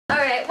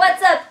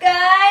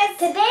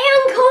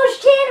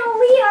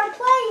are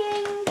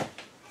playing.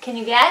 Can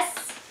you guess?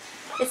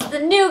 It's the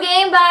new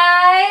game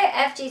by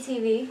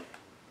FGTeeV.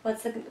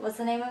 What's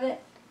the name of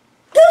it?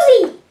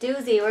 Goozy.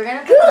 Doozy. We're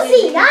gonna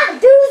Goozy, not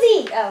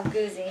Doozy. Oh,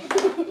 Goozy.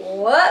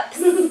 Whoops.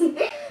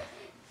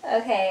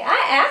 Okay,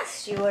 I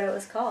asked you what it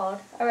was called.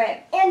 All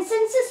right. And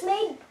since it's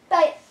made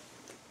by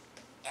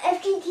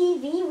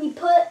FGTeeV,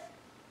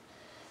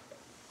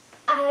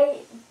 I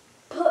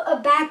put a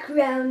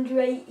background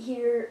right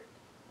here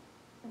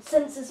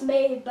since it's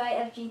made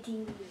by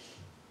FGTeeV.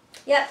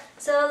 Yep,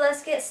 so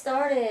let's get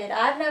started.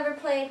 I've never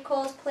played,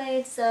 Cole's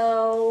played,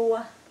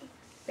 so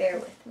bear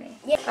with me.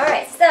 Yep.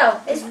 Alright, so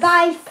It's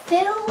by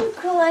Film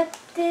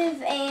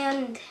Collective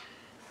and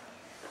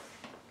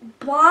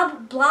Blobby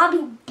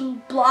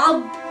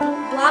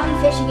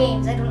Fish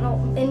Games. I don't know,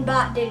 in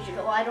Bot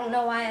Digital. I don't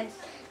know why I had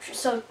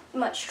so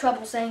much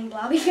trouble saying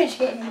Blobby Fish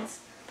Games.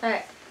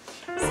 Alright,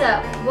 so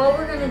what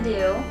we're gonna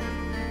do,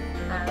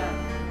 I don't know.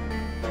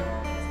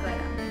 What's going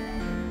on?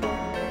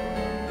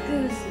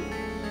 Goozy.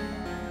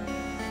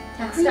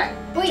 Time to start.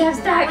 Wait, Time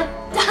to start. I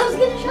was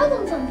gonna show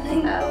them something.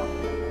 Oh.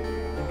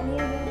 I need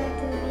to go back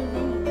to the main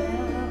menu, but I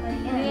don't know if I We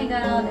can. ain't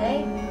got all day.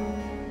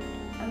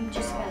 I'm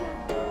just gonna.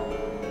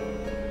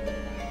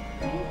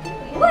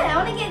 What? I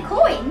want to get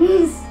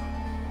coins.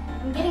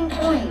 I'm getting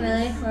coins.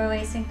 Really? We're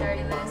wasting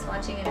 30 minutes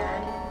watching an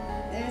ad?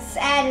 This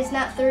ad is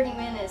not 30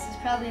 minutes. It's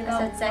probably I about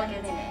said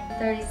seconds. 1 minute.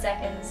 30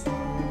 seconds.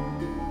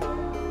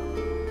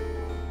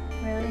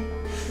 Really?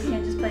 We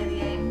can't just play the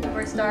game?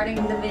 We're starting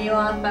the video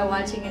off by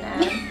watching an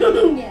ad?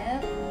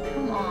 Yeah.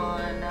 Come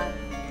on. I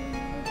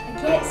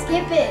can't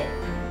skip it.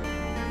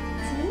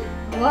 See?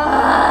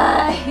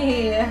 Why?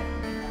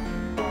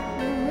 For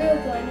real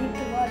though, I need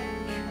to watch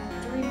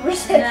 3 more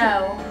seconds. No.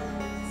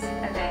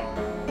 Okay.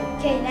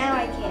 Okay, now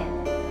I can.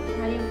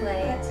 How do you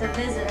play? The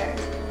Visitor.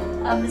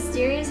 A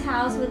mysterious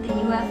house with a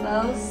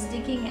UFO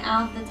sticking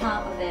out the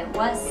top of it.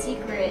 What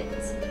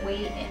secrets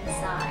wait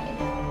inside?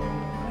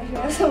 Why do you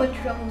have so much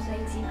trouble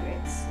saying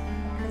secrets?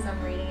 Because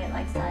I'm reading it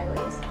like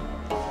sideways.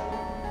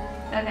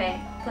 Okay,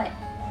 play.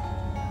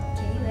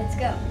 Okay, let's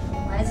go.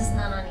 Why is this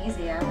not on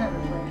easy? I've never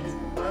played this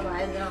before.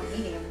 Why is it on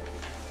medium?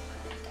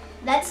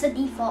 That's the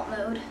default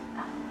mode.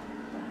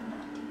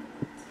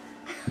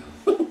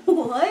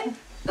 Oh, What?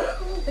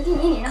 What do you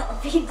mean you're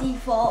not the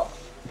default?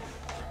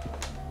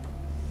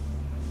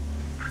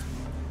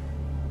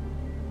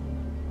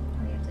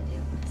 what do you have to do?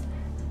 What's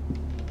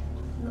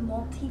that? The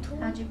multi-tool?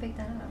 How'd you pick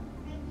that up?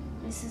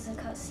 This is a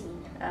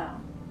cutscene. Oh.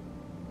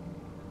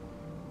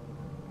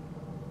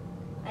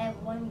 I have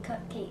one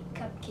cupcake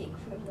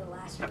from the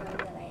last run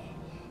that I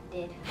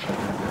did.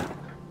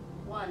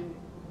 1.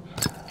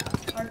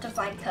 Hard to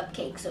find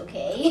cupcakes,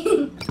 okay?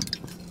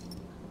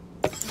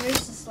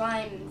 Here's the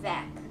slime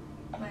vac.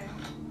 Where?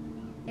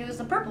 It was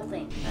the purple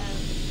thing.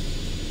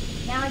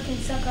 Now I can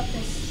suck up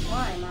this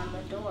slime on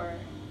the door.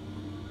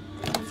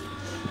 The easy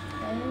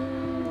thing.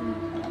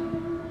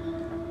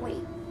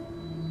 Wait.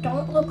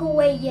 Don't look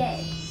away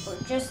yet. We're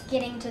just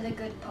getting to the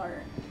good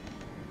part.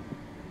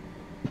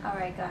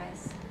 Alright,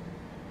 guys.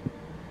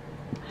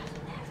 I've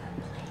never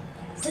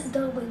played this.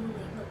 Wait,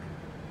 look.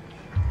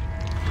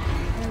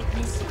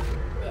 This,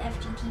 the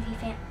FGTeeV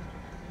fan.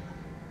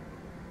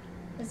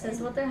 Is this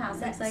what their house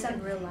looks That's like in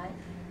some- real life?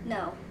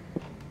 No.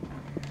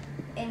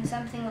 And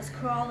something was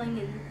crawling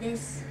in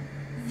this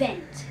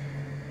vent.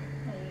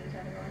 Oh, you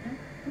gotta go in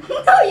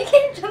there? No, you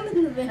can't jump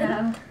in the vent.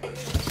 No.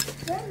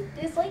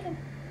 It's like a...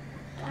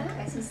 I don't,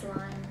 I see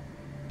slime.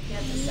 You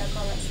have to suck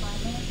all that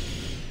slime in?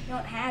 you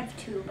don't have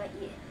to, but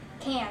you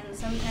can.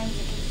 Sometimes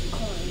it gives you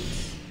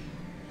coins.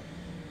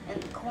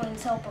 And the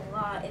coins help a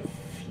lot if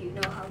you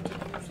know how to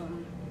use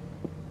them.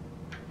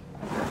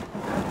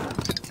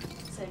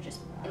 So just,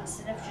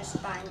 instead of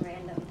just buying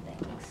random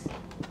things.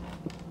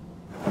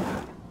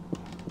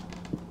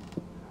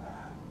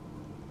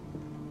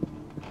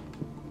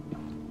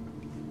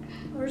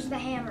 Where's the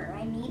hammer?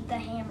 I need the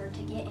hammer to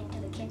get into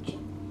the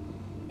kitchen.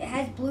 It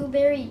has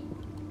blueberry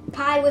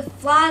pie with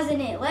flies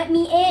in it. Let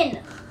me in.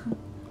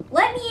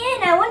 Let me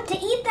in. I want to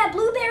eat that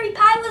blueberry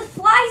pie with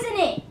flies in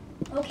it.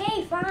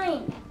 Okay,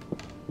 fine.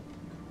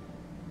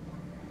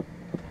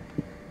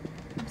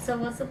 So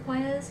what's the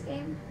point of this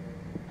game?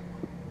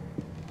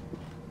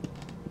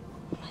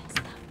 What's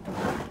the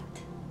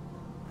point?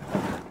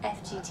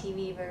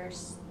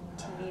 FGTeeV's.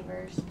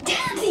 TV-verse.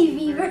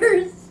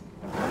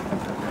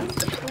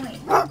 What's the point?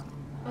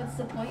 What's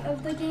the point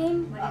of the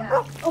game? What do you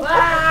have? Oh,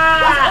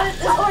 Ah! it's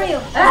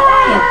Oreo.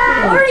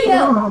 Ah!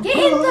 Oreo. Get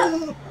in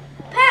the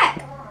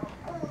pack.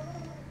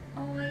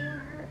 Oh, you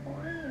hurt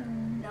Oreo.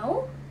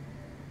 No?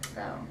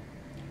 Oh.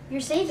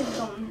 You're saving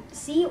them.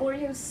 See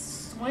Oreo's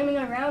swimming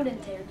around in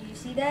there. Do you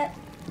see that?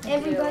 I do.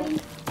 Everybody? You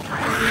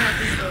have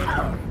to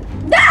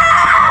save.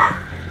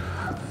 Ah!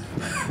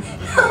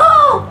 No!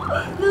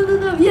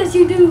 No. Yes,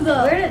 you do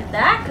though. Where did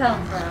that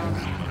come from?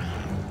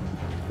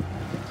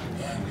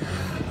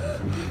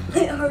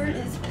 My heart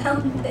is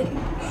pounding.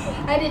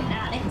 I did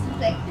not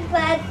expect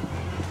that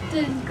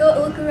to go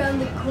look around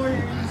the corner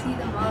and see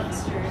the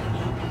monster.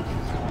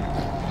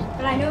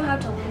 But I know how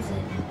to lose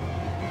it.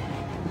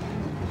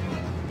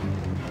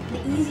 The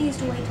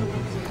easiest way to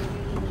lose it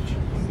when you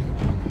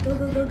cheese. Go,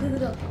 go, go, go, go,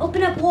 go.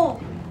 Open up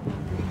wall.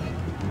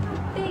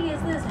 How big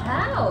is this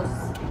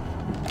house?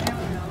 I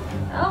don't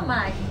know. Oh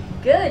my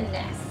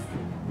goodness.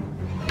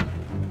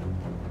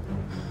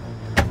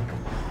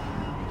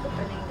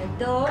 Opening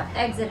the door.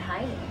 Exit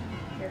hiding.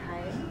 You're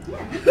hiding?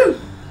 Yeah.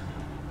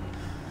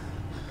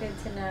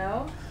 Good to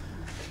know.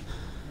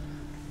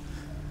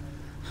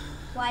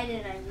 Why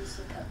didn't I use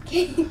the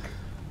cupcake?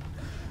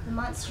 The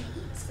monster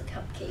eats the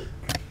cupcake.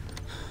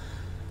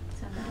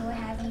 Do I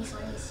have any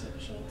slimy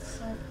shades?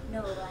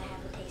 No, but I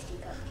have a tasty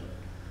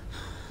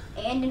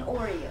cupcake. And an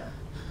Oreo.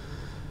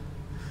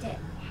 Dead.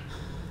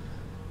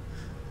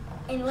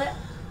 And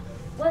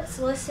let's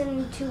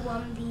listen to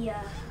the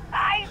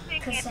I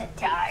think cassette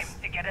it's time tapes.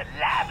 to get a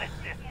lab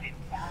assistant.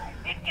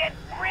 It gets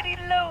pretty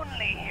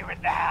lonely here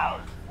at the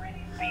house.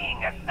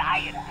 Being a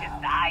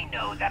scientist, I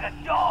know that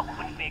a dog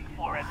would make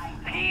for a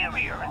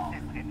superior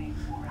assistant.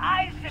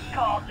 I should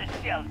call the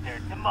shelter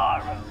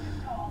tomorrow.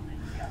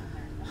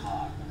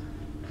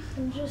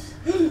 I'm just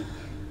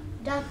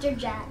Dr.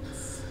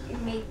 Jats, you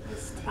made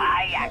this tape.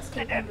 I Let's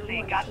take number accidentally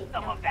one, got tape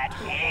some of number that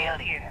two.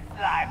 alien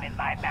slime in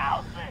my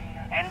mouth,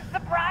 and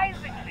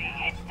surprisingly,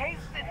 it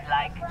tasted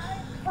like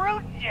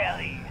fruit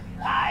jelly.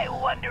 I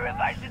wonder if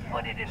I should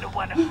put it into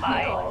one of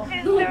my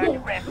dessert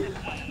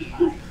recipes.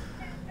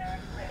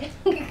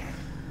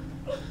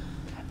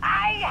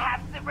 I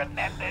have to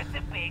remember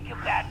to bake a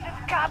batch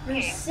of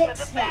cupcakes for the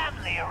 6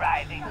 family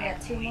arriving We got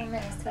next 2 more week.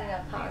 minutes till we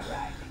gotta pause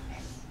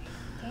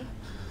it. Okay.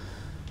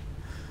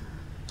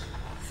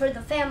 For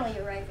the family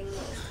arriving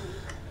next week.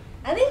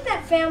 I think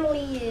that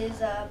family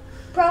is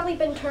probably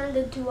been turned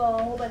into a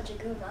whole bunch of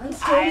goo I'd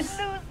monsters.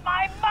 lose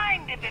my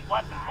mind if it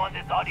wasn't for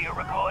this audio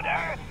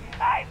recorder.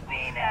 I've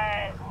been,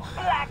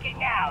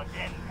 blacking out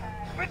and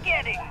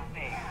forgetting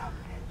things.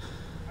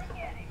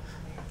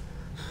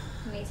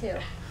 Me too.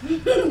 Me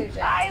too, Jax.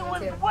 I Me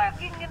was too.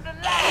 working in the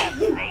lab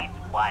late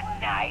one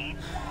night.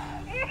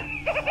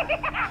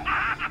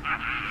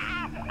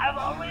 I've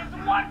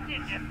always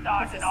wanted to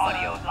start This an is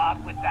audio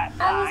log with that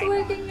I was line.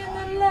 working in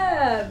the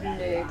lab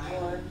late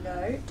one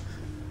night.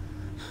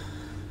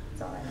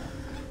 That's all I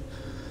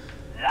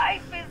know.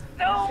 Life is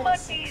so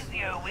much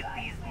easier with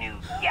these new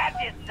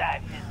gadgets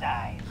I've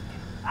designed.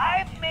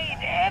 I've made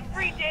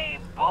everyday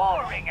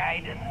boring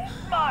items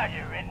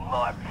smarter and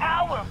more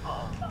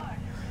powerful.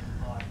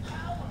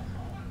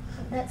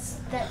 That's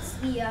the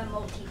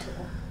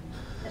multi-tool.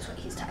 That's what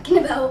he's talking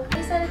about.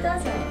 He said it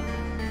doesn't.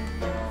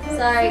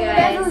 Sorry, For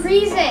whatever guys.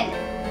 reason.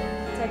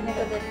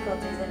 Technical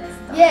difficulties and it's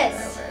not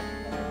Yes.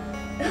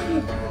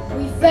 over.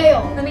 We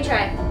failed. Let me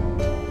try.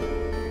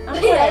 I'm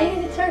Okay, I play.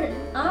 need to turn it.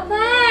 I'm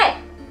play.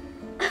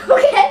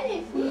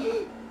 Okay.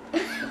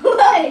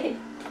 What?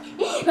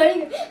 What are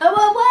you? I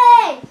went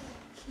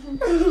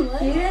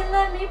away. You didn't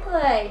let me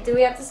play. Do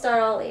we have to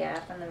start all? Yeah,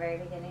 from the very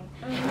beginning.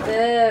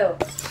 Boo.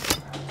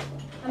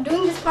 I'm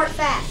doing this part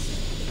fast.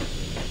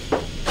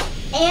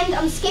 And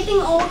I'm skipping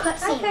all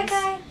cutscenes. Okay,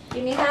 guy.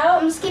 You need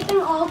help? I'm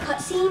skipping all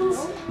cutscenes,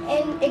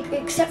 and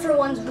except for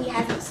ones we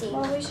haven't seen.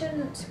 Well, we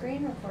shouldn't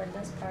screen record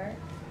this part.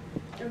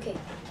 Okay.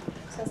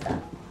 So stop.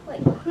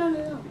 Wait.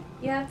 No.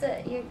 You have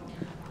to. You.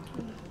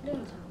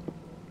 Doing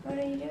What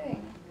are you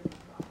doing?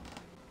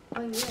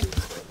 Oh, yeah.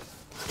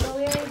 Well,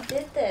 we already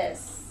did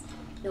this.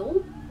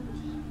 No.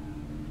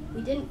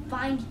 We didn't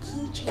find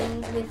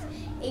keychains with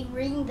a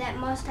ring that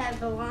must have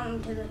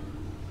belonged to the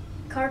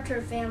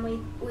Carter family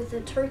with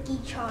a turkey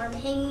charm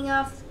hanging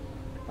off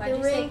Why'd the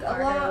you say ring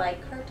Carter along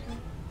like Carter?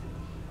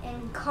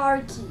 and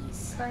card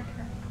keys. Carter.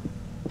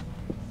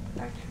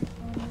 Carter.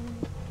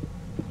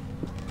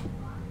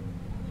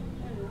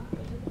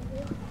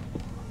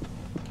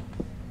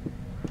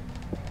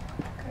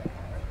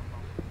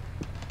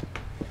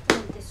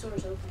 Wait, this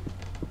door's open.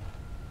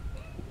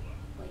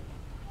 Wait.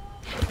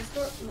 This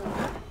door? No.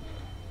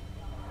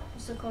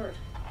 What's the card?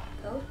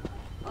 Code?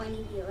 Oh, I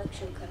need the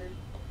election card.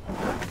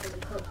 For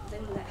the code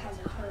thing that has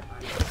a heart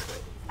on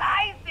it.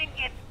 I think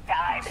it's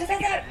time to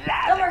get a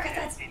lab Don't work,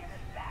 that's- assistant.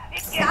 It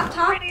Stop gets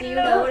talking. pretty Do you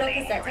know what a lonely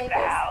cassette here tape at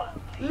the is? house.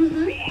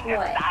 Mm-hmm. Being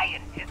What? a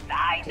scientist,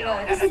 I Do you know know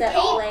what a that a cassette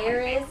dog player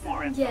would make is?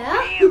 for a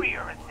Yeah.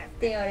 superior assistant.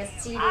 Do you know what a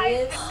CD I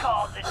is? should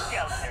call the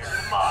shelter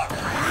tomorrow.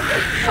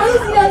 How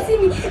does he not see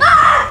me? Ah!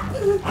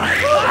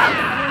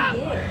 How do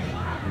you get it?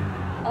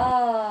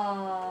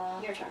 Oh.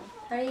 Your turn.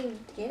 How do you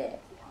get it?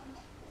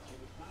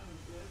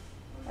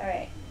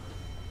 Alright.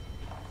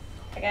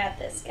 I got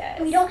this, guys.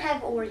 We don't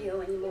have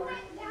Oreo anymore.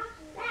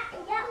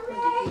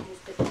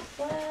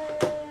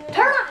 What?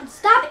 Turn on!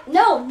 Stop it!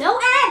 No! No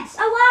ads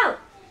allowed!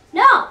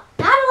 No! Not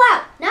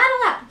allowed! Not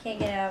allowed! Can't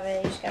get out of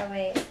it. You just gotta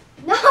wait.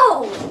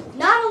 No!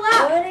 Not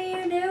allowed! What are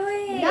you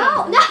doing?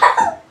 No! No!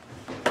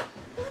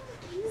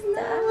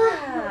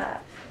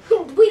 Stop.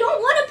 We don't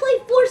want to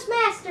play Force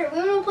Master. We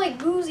want to play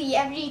Goozy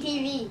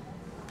FGTeeV.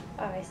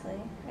 Obviously.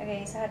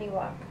 Okay, so how do you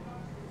walk?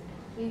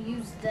 You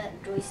use the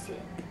joystick.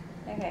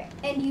 Okay.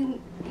 And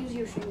you use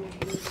your finger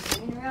to move the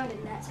screen around,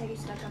 and that's how you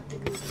stuck up the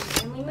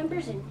Goozy family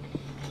members. And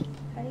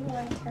How do you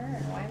want to turn?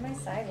 Why am I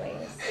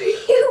sideways?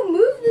 you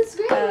move the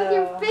screen with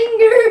your Oh.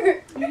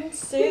 finger. You didn't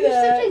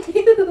You're such a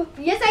noob.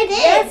 Yes, in.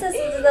 Yes, this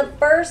is the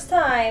first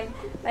time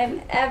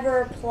I'm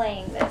ever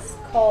playing this.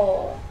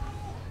 Cole.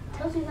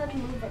 Tells you how to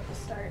move at the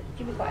start.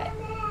 You be quiet.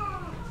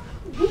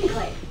 You be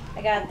quiet.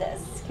 I got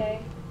this, okay?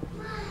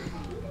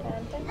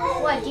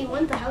 What, do you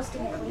want the house to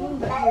be clean,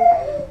 but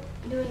you're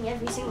doing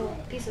every single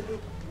piece of it?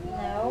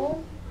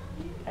 No.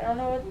 I don't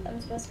know what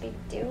I'm supposed to be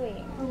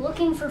doing. We're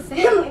looking for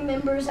family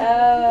members.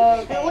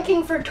 Oh, okay. We're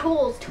looking for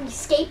tools to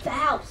escape the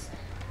house.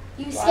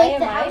 You Why escape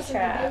the am I house in the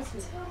trapped?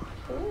 basement.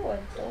 Ooh, a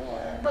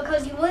door.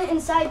 Because you went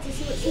inside to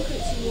see what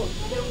secrets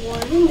there were,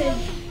 and then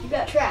you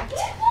got trapped.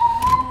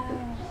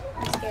 Oh,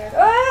 I'm scared.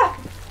 Ah!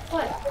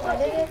 What? Why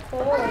did it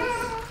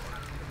close?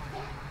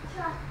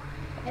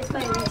 That's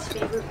my least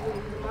favorite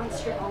room. The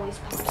monster always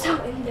pops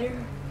out in there.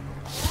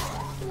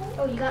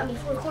 Oh, you got me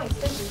 4 coins,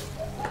 didn't you?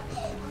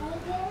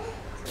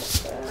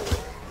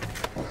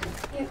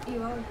 You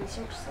already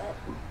researched that.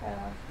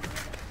 Oh.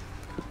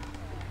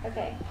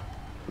 Okay.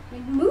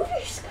 Move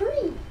your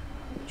screen.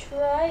 I'm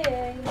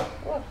trying.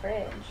 Oh, a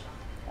fridge.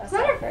 That's It's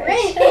not a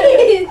fridge.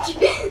 fridge.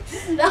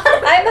 It's not a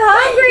I'm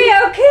hungry,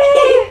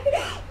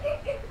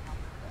 okay?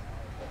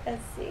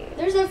 Let's see.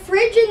 There's a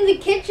fridge in the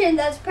kitchen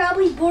that's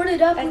probably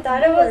boarded up. I with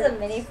thought it was a boards.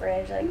 mini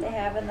fridge like they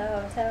have in the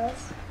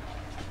hotels.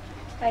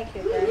 Hi,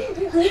 Cooper.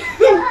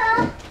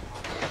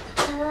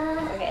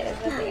 Okay, there's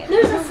nothing in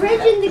There's there. a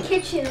fridge in the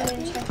kitchen.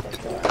 Check the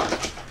door.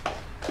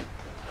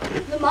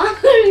 The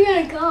monster's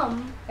gonna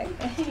come.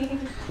 Okay.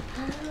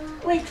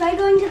 Wait, try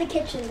going to the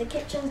kitchen. The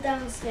kitchen's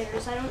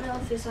downstairs. I don't know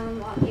if it's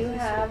unlocked. You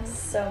have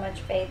so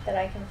much faith that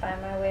I can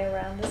find my way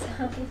around this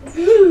house.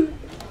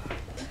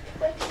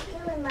 What you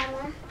doing,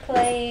 Mama?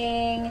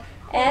 Playing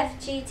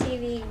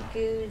FGTeeV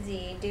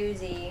Goozy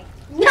Doozy.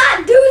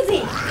 Not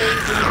Doozy!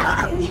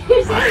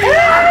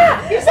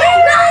 You're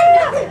saying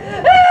run!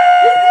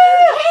 You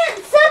can't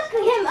suck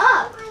him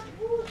up!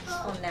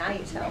 Oh, now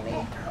you tell me.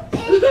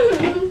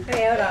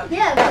 Okay, hold on.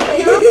 Yeah.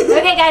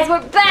 Okay, guys,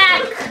 we're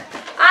back!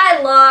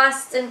 I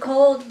lost and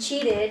Cole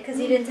cheated because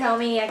he didn't tell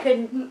me I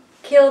couldn't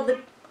kill the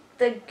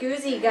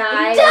Goozy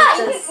guy. You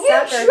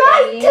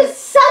tried to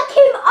suck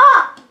him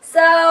up!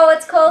 So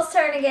it's Cole's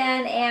turn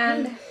again,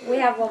 and we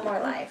have one more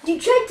life. You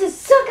tried to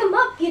suck him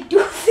up, you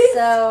doofus!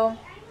 So,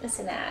 it's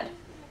an ad.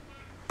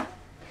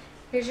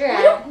 Here's your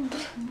ad.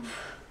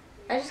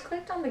 I just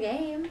clicked on the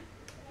game.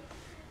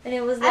 And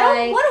it was like... I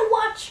don't want to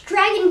watch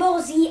Dragon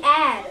Ball Z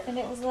ad. And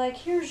it was like,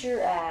 here's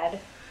your ad.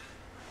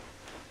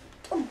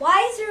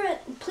 Why is there a...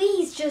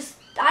 Please, just...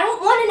 I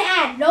don't want an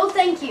ad. No,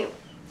 thank you.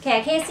 Okay,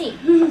 I can't see.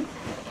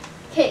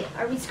 Okay,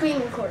 are we screen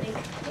recording?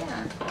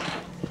 Yeah.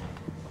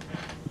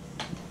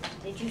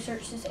 Did you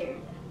search this area?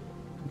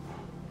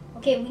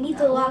 Okay, we need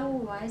the lock. Oh,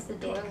 why is the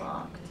door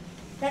locked?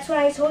 That's what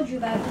I told you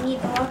about. We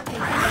need the lock pick.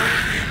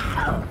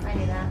 I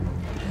knew that.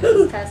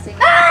 Just testing.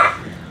 Ah!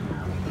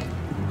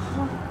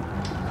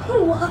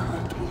 What?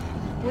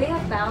 We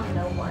have found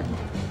no one.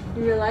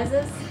 You realize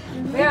this?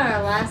 We're on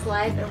our last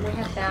life and we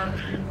have found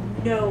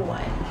no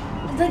one.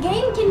 The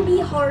game can be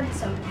hard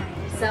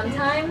sometimes.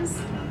 Sometimes,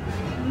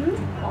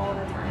 Hmm? all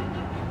the time.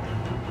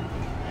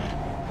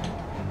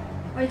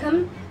 Are you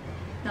coming?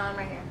 No, I'm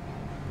right here.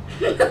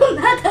 I'm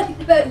not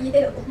talking about you.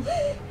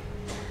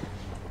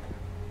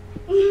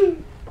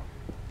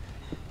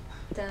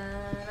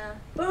 Da-na.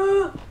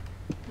 Oh.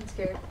 I'm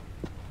scared.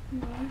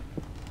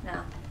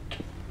 No.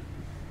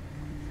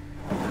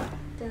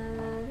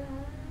 Da-da.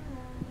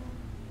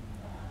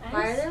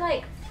 Why are there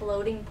like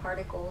floating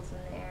particles in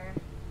the air?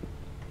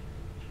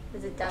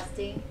 Is it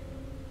dusty?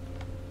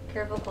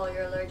 Careful, Cole,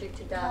 you're allergic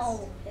to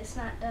dust. No, it's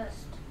not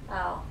dust.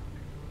 Oh.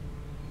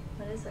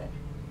 What is it?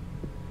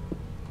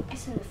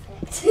 It's an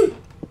effect.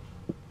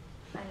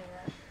 I knew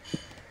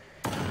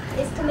that.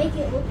 It's to make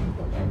it look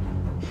good.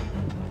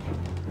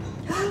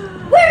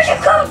 Where'd you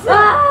come from?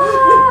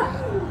 Ah!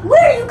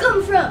 Where you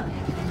come from?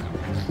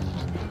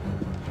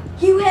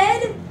 You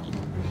head?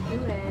 You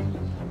win.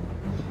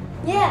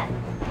 Yeah.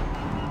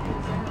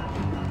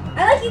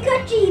 I like you,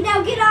 Kutchi.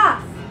 Now get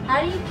off.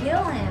 How do you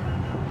kill him?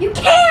 You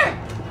can't.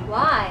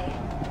 Why?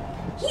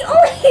 He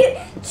only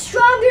gets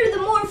stronger the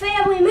more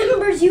family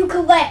members you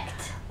collect.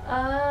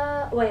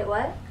 Wait,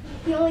 what?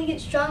 He only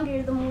gets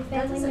stronger the more That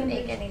family doesn't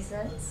members. make any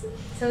sense.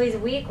 So he's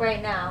weak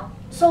right now.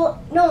 So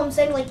no, I'm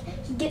saying like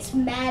he gets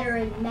madder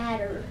and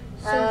madder.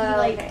 So he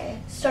like okay.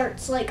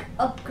 starts like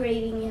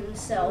upgrading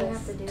himself What do we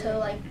have to do? to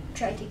like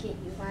try to get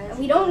you. Why is And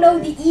we it don't know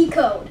good? the E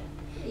code.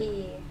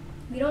 E.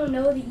 We don't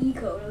know the E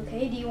code.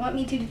 Okay? Do you want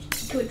me to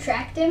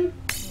attract him?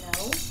 No.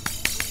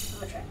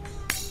 I'm attract.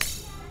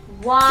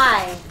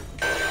 Why?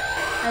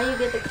 How do you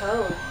get the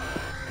code?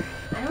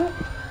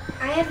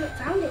 I haven't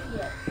found it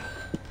yet.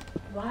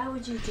 Why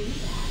would you do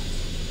that?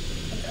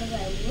 Because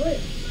I would.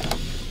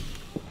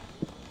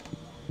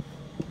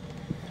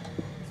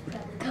 It's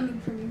probably coming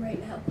for me right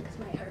now because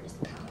my heart is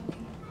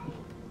pounding.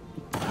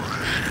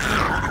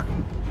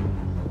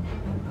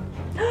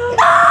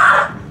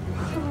 Ah!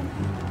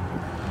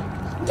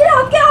 Get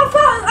off! Get off!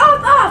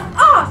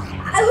 Off!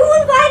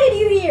 Who invited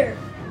you here?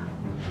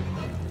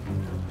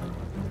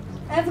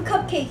 I have a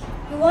cupcake.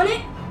 You want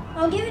it?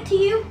 I'll give it to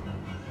you.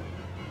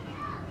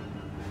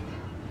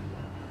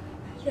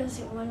 He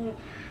doesn't want it.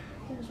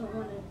 He doesn't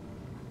want it.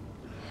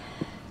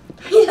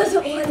 He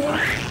doesn't want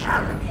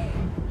it.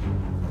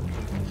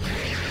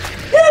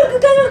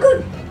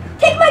 Go.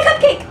 Take my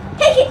cupcake.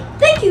 Take it.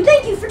 Thank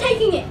you for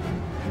taking it.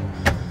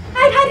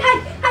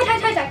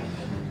 Hide.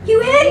 You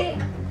hid?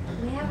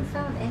 We haven't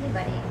found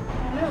anybody.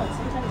 I know,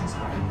 sometimes it's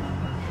hard.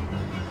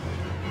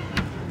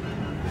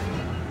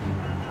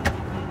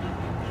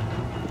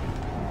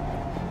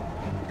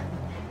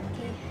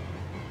 Okay.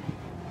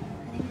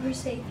 I think we're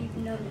safe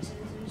even though this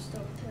is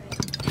still a threat.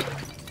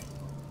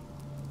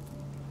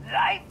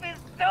 Life is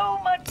so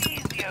much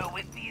easier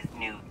with these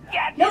new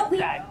gadgets No, I've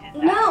designed.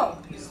 no,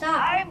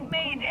 stop. I've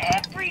made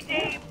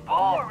everyday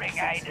boring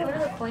items What do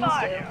the coins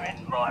smarter do?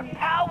 and more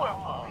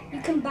powerful.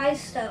 You can buy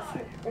stuff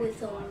with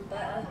them,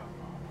 but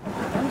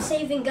I'm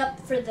saving up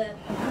for the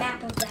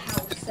map of the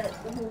house that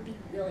will be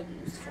really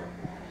useful.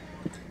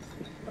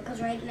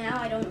 Because right now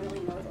I don't really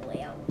know the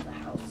layout of the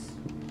house.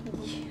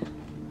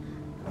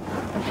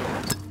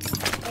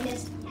 And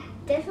it's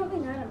definitely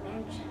not a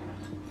mansion.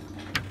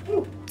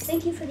 Ooh,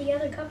 thank you for the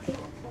other cupcake.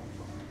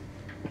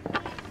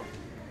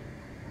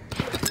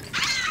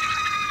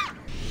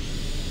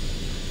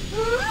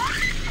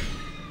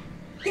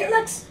 Get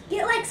Lexi!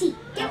 Get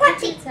I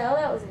Lexi! could tell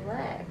that was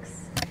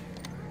Lex.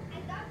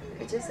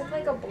 It just looked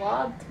like a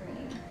blob to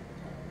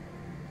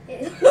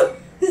me.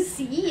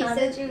 See, How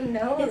did you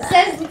know it that?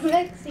 says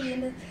Lexi,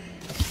 and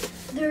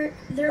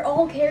they're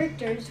all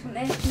characters from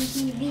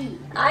FGTeeV.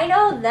 I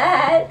know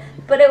that,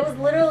 but it was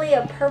literally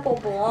a purple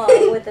blob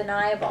with an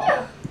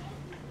eyeball.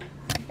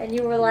 And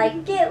you were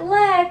like, get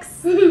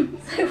Lex!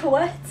 It's like,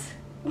 what?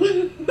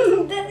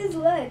 That is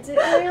Lex. It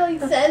literally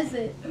says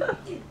it.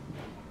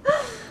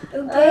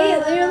 Okay,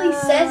 it literally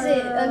says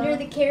it under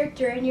the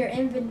character in your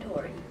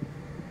inventory.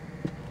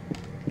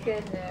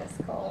 Goodness,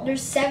 Cole.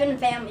 There's 7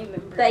 family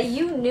members. That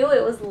you knew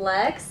it was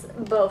Lex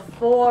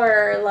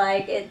before,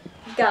 like, it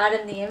got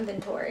in the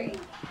inventory.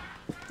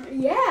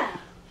 Yeah.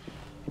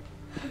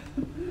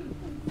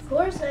 Of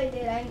course I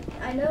did.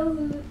 I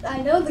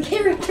know the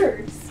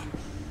characters.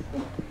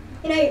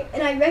 And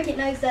I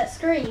recognize that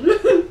scream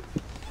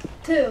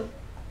too.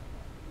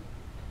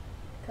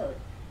 Code.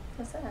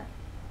 What's that?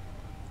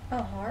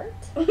 A heart?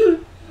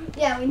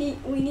 Yeah, we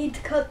need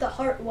to cut the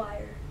heart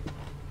wire.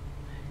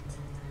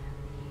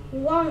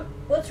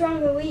 What's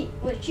wrong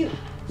with you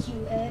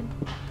head?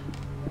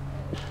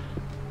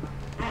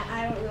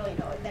 I don't really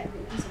know what that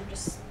means. I'm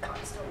just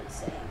constantly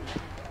saying.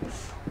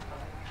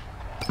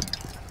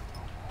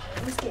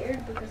 I'm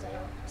scared because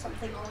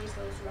something always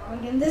goes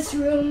wrong in this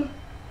room.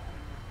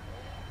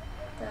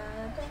 I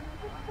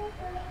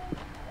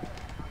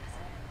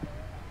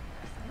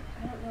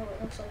don't know.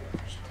 It looks like a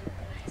fish too, but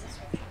it's a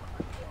search.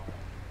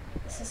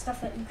 This is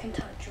stuff that you can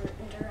touch or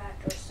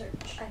interact or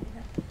search. I know.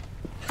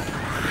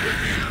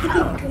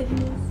 Oh,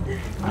 goodness.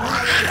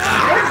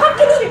 You're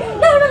pumpkin eater!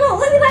 No!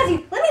 Let me pass you!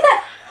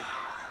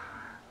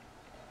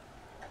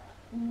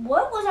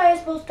 What was I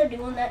supposed to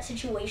do in that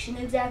situation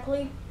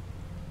exactly?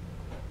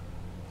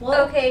 What?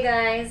 Okay,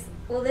 guys.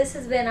 Well, this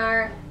has been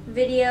our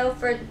video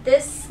for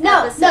this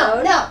No,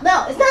 episode. no,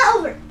 it's not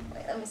over.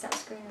 Wait, let me stop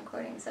screen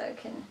recording so I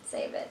can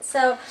save it.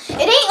 So,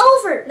 It ain't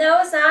over. no,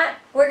 it's not.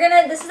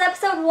 This is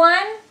episode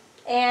 1,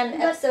 and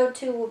episode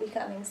 2 will be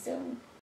coming soon.